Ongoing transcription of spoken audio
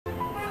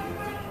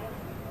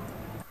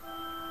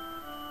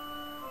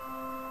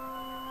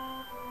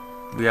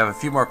We have a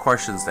few more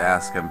questions to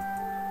ask him.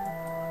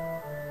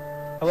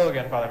 Hello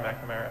again, Father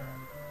McNamara.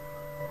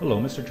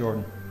 Hello, Mr.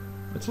 Jordan.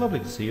 It's lovely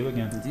to see you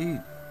again.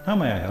 Indeed. How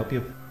may I help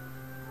you?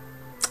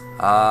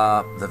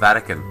 The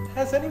Vatican.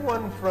 Has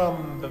anyone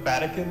from the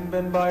Vatican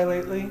been by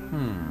lately?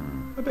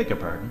 I beg your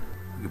pardon.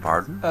 You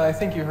pardon? I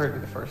think you heard me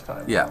the first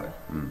time, Yeah. Father.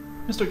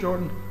 Mr.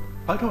 Jordan,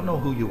 I don't know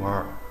who you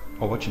are,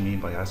 or what you mean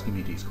by asking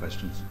me these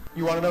questions.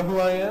 You want to know who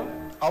I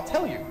am? I'll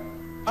tell you.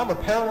 I'm a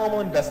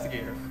paranormal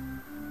investigator.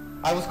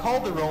 I was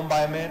called to Rome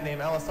by a man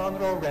named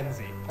Alessandro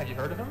Renzi. Have you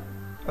heard of him?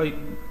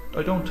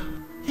 I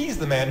don't... He's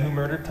the man who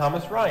murdered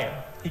Thomas Ryan.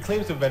 He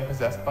claims to have been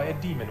possessed by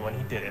a demon when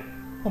he did it.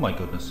 Oh my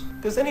goodness.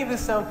 Does any of this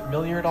sound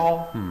familiar at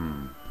all?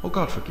 Oh,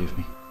 God forgive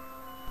me.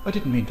 I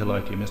didn't mean to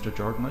lie to you, Mr.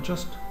 Jordan.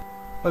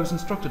 I was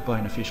instructed by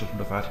an official from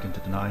the Vatican to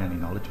deny any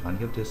knowledge of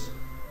any of this.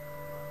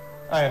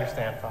 I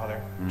understand,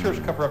 Father.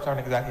 Church cover-ups aren't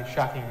exactly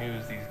shocking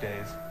news these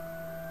days.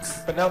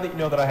 But now that you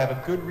know that I have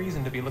a good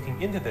reason to be looking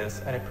into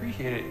this, I'd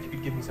appreciate it if you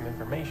could give me some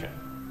information.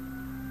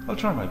 I'll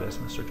try my best,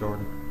 Mr.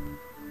 Jordan.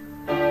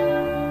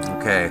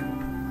 Okay.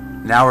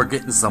 Now we're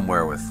getting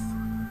somewhere with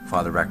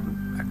Father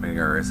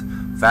McNamara's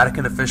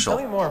Vatican official.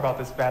 Tell me more about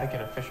this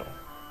Vatican official.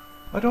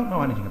 I don't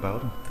know anything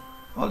about him.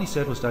 All he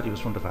said was that he was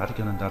from the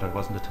Vatican and that I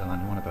wasn't to tell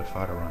anyone about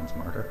Father Ryan's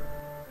murder.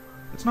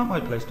 It's not my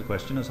place to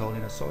question His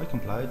Holiness, so I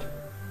complied.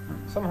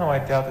 Somehow I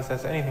doubt this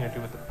has anything to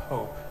do with the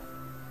Pope.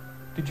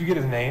 Did you get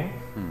his name?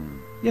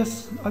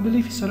 Yes, I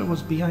believe he said it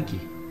was Bianchi.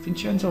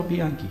 Vincenzo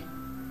Bianchi.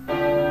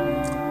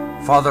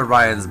 Father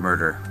Ryan's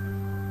murder.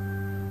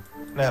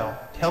 Now,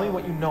 tell me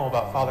what you know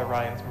about Father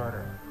Ryan's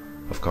murder.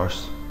 Of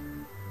course.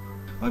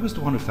 I was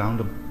the one who found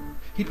him.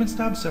 He'd been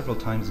stabbed several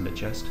times in the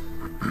chest.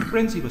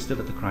 Renzi was still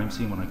at the crime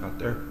scene when I got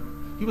there.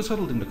 He was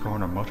huddled in the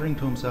corner muttering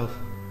to himself.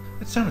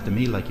 It sounded to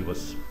me like he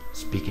was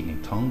speaking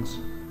in tongues.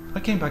 I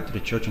came back to the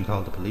church and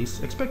called the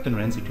police, expecting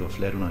Renzi to have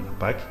fled when I got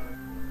back.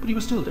 But he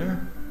was still there.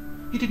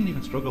 He didn't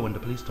even struggle when the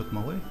police took him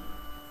away.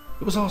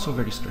 It was also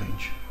very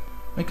strange.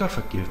 May God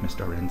forgive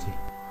Mr. Renzi.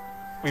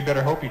 We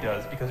better hope he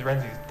does, because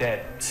Renzi's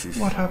dead.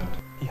 What happened?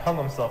 He hung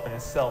himself in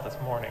his cell this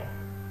morning.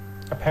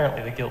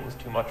 Apparently the guilt was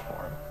too much for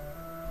him.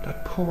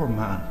 That poor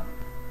man.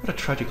 What a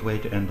tragic way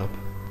to end up.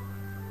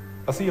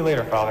 I'll see you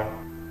later, Father.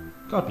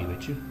 God be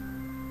with you.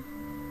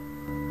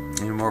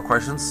 Any more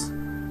questions?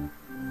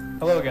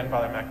 Hello again,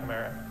 Father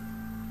McNamara.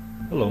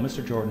 Hello,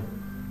 Mr. Jordan.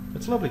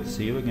 It's lovely to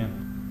see you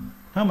again.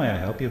 How may I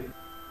help you?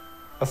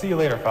 I'll see you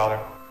later, Father.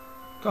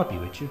 God be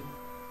with you.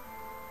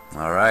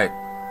 Alright.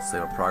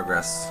 State of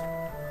progress.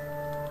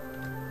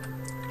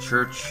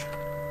 Church.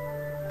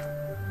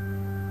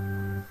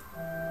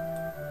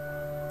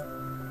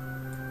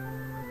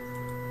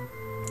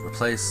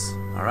 Replace.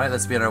 Alright,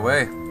 let's be on our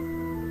way.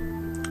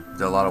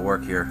 Did a lot of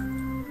work here.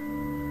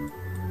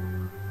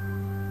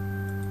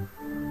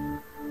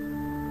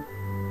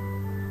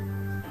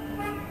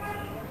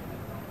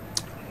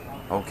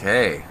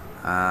 Okay.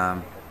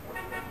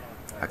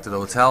 Back to the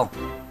hotel.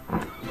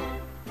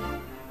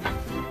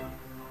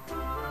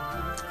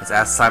 Let's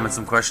ask Simon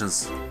some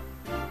questions.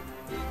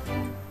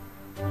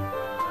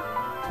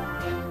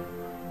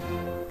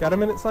 Got a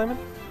minute, Simon?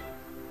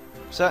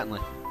 Certainly.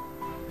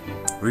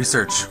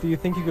 Research. Do you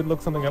think you could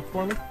look something up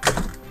for me?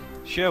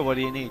 Sure, what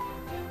do you need?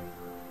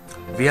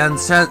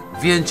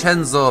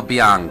 Vincenzo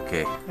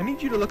Bianchi. I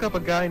need you to look up a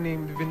guy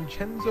named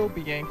Vincenzo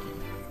Bianchi.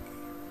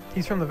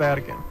 He's from the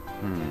Vatican.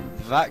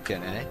 The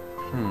Vatican, eh?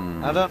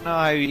 I don't know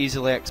how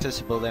easily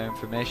accessible their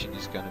information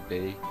is going to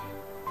be.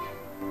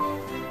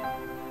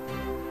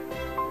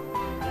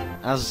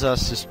 As I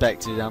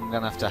suspected, I'm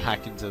going to have to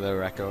hack into their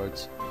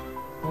records.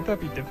 Won't that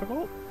be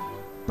difficult?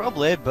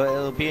 Probably, but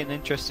it'll be an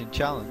interesting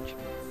challenge.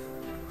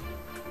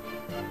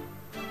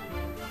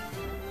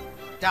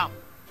 Damn!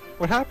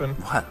 What happened?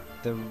 What?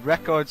 The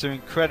records are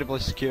incredibly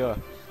secure.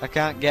 I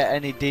can't get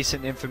any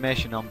decent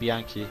information on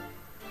Bianchi.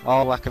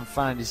 All I can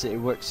find is that he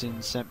works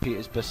in St.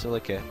 Peter's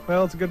Basilica.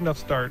 Well, it's a good enough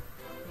start.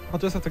 I'll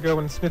just have to go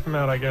and sniff him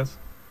out, I guess.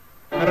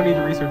 I don't need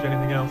to research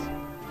anything else.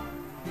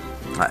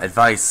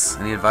 Advice.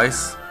 Any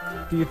advice?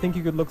 Do you think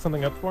you could look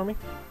something up for me?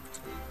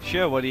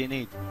 Sure, what do you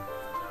need?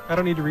 I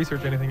don't need to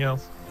research anything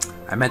else.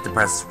 I meant to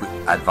press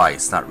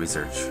advice, not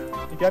research.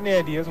 You got any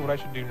ideas what I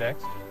should do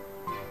next?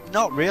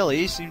 Not really,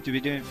 you seem to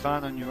be doing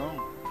fine on your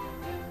own.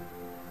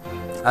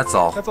 That's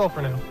all. That's all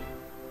for now.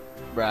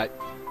 Right.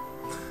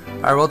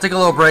 Alright, we'll take a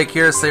little break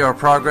here, say our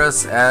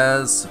progress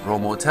as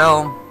Rome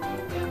Hotel.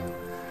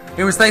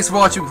 Anyways, thanks for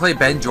watching. We play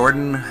Ben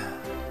Jordan.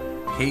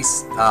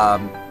 Case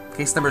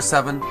number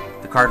 7,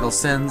 The Cardinal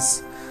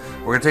Sins.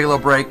 We're going to take a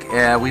little break.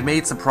 We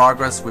made some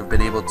progress. We've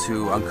been able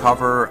to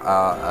uncover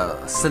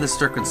a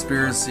sinister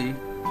conspiracy.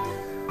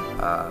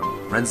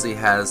 Renzi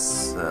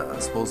has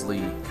supposedly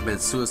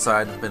committed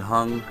suicide, been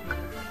hung.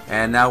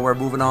 And now we're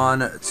moving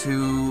on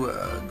to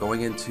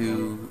going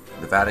into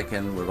the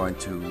Vatican. We're going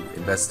to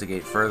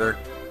investigate further.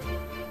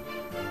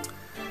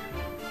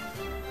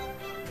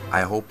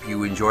 I hope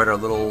you enjoyed our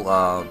little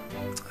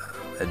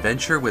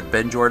adventure with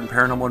Ben Jordan,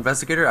 Paranormal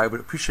Investigator. I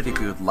would appreciate if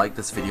you would like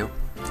this video,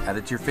 add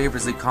it to your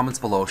favorites, leave comments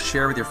below,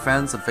 share with your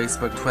friends on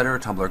Facebook, Twitter,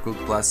 Tumblr,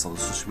 Google+, all the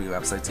social media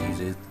websites that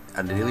you use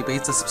on a daily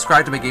basis.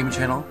 Subscribe to my gaming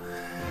channel,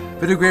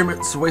 Video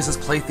Gamers Oasis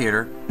Play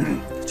Theater.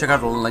 Check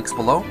out the links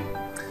below.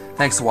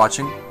 Thanks for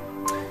watching,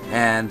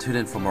 and tune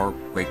in for more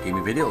great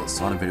gaming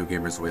videos on Video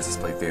Gamers Oasis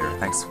Play Theater.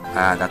 Thanks.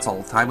 That's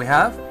all the time we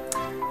have,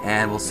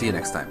 and we'll see you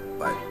next time.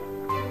 Bye.